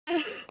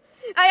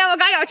哎呀，我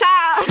刚有差。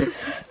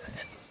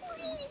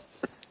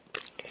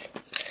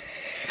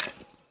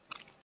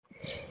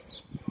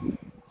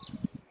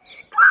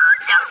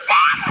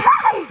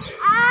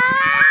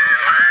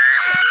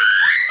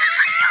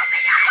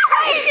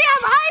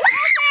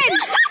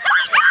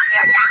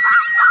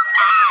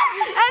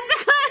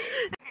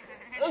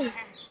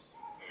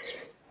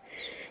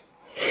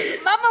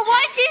Mama,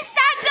 why she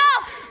stand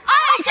up?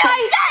 I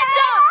should stand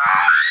up.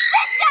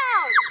 Sit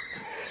down.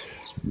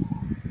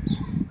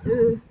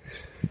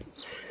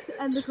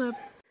 End the clip.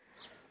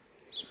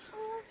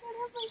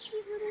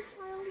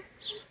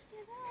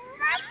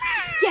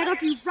 Get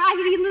up, you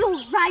raggedy little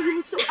rag! You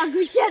look so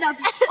ugly. Get up,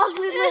 you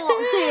ugly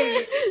little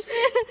thing.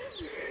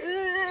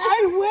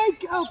 I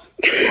wake up.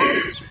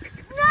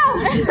 No.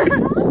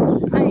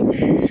 I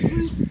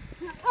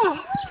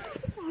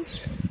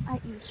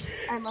eat.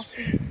 I must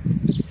eat.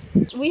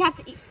 We have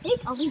to eat. Hey,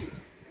 I'll eat.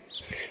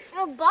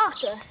 Oh,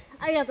 Baka.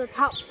 I got the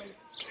top plate.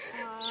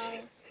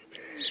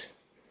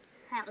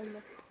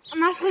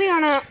 I'm actually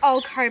on an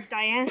all carb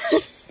diet.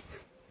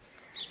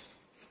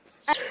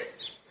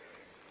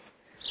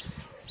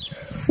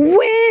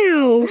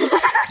 Wow!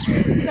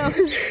 No.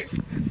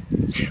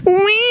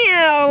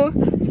 Wow!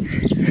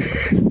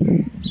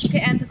 Okay,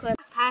 end the clip.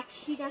 Pack,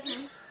 she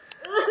doesn't.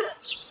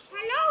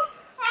 Hello?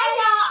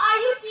 Hello, are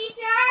you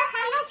teacher?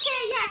 Hello,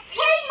 okay, yes.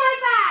 Take my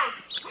bag!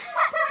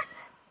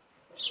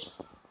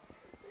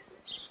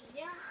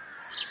 Yeah.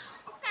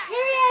 Okay.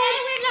 Period.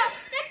 Hey, look.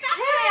 Sit back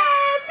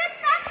here. Sit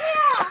back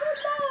here.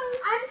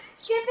 I'm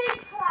skipping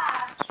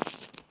class.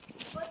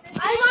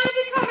 I want to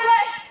become a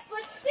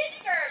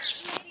teacher.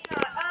 Maybe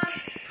not.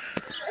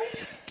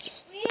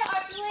 We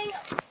are doing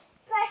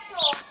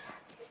special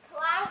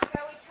class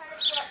where we try to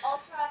do an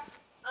ultra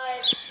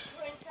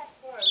princess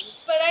forms.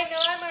 But I know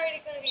I'm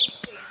already going to be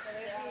queen, so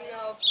there's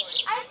no point.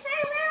 I say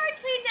we're a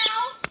queen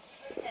now.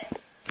 Okay.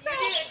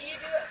 You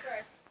do it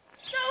first.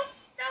 So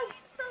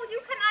you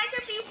can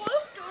either be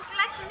wolf dude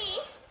like me,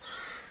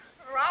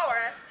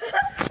 roar,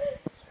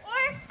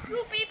 or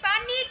you be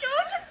bunny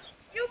dude.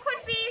 You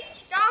could be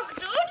dog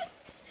dude,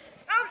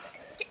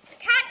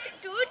 cat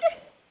dude,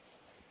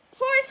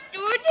 horse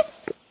dude,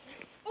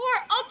 or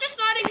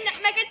ultrasonic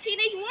mega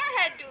teenage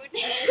warhead dude.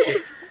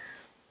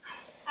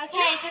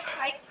 Okay, just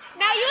like.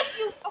 Now you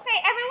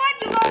okay, everyone,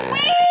 you go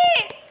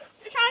wait.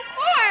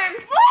 Transform.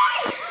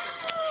 Wait!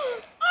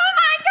 Oh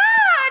my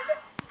God!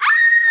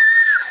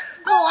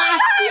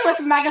 Blast you with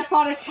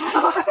Megasonic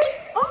power.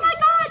 Oh my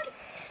God!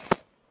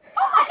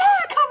 Oh my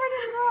God! Covered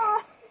in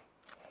grass.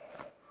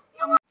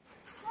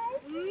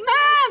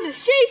 Mom,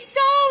 she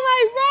stole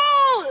my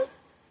roll.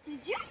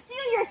 Did you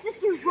steal your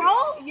sister's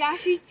roll? Yeah,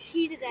 she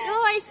cheated at. No,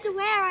 I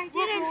swear I What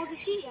roll didn't did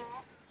she cheat. get?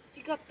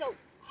 She got the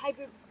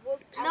hybrid wolf.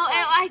 No,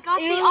 I got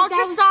the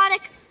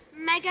ultrasonic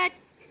mega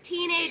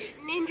teenage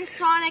ninja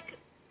sonic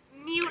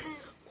mutant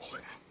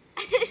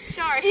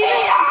shark.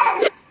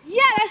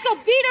 Yeah, let's go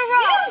beat her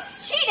up. You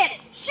cheated!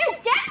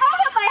 Shoot, get out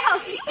of my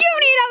house! You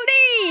need to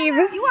leave!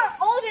 You are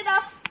old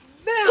enough.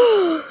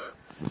 Move!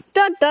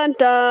 Dun dun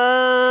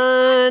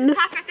dun!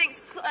 Hacker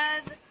thinks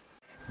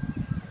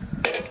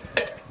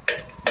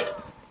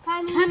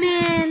Come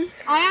in.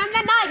 I am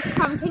the knight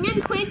from King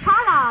and Queen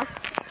Palace.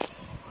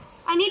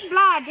 I need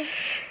blood.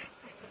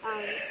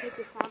 Take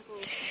the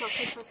samples. No,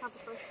 take the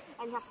samples first,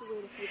 and you have to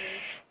wait a few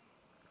days.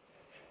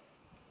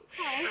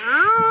 Okay.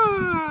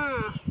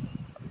 Ah!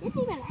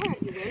 Didn't even hurt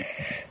you, man.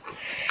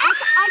 I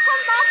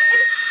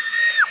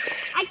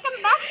come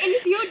back in a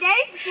few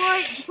days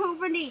for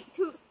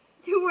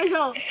two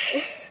results.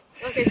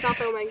 Okay, stop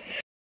filming.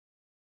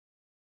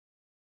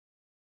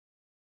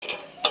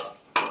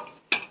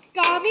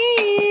 Come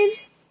in.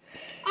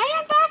 I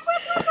am back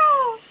with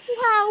results.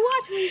 Wow,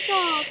 what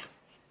result?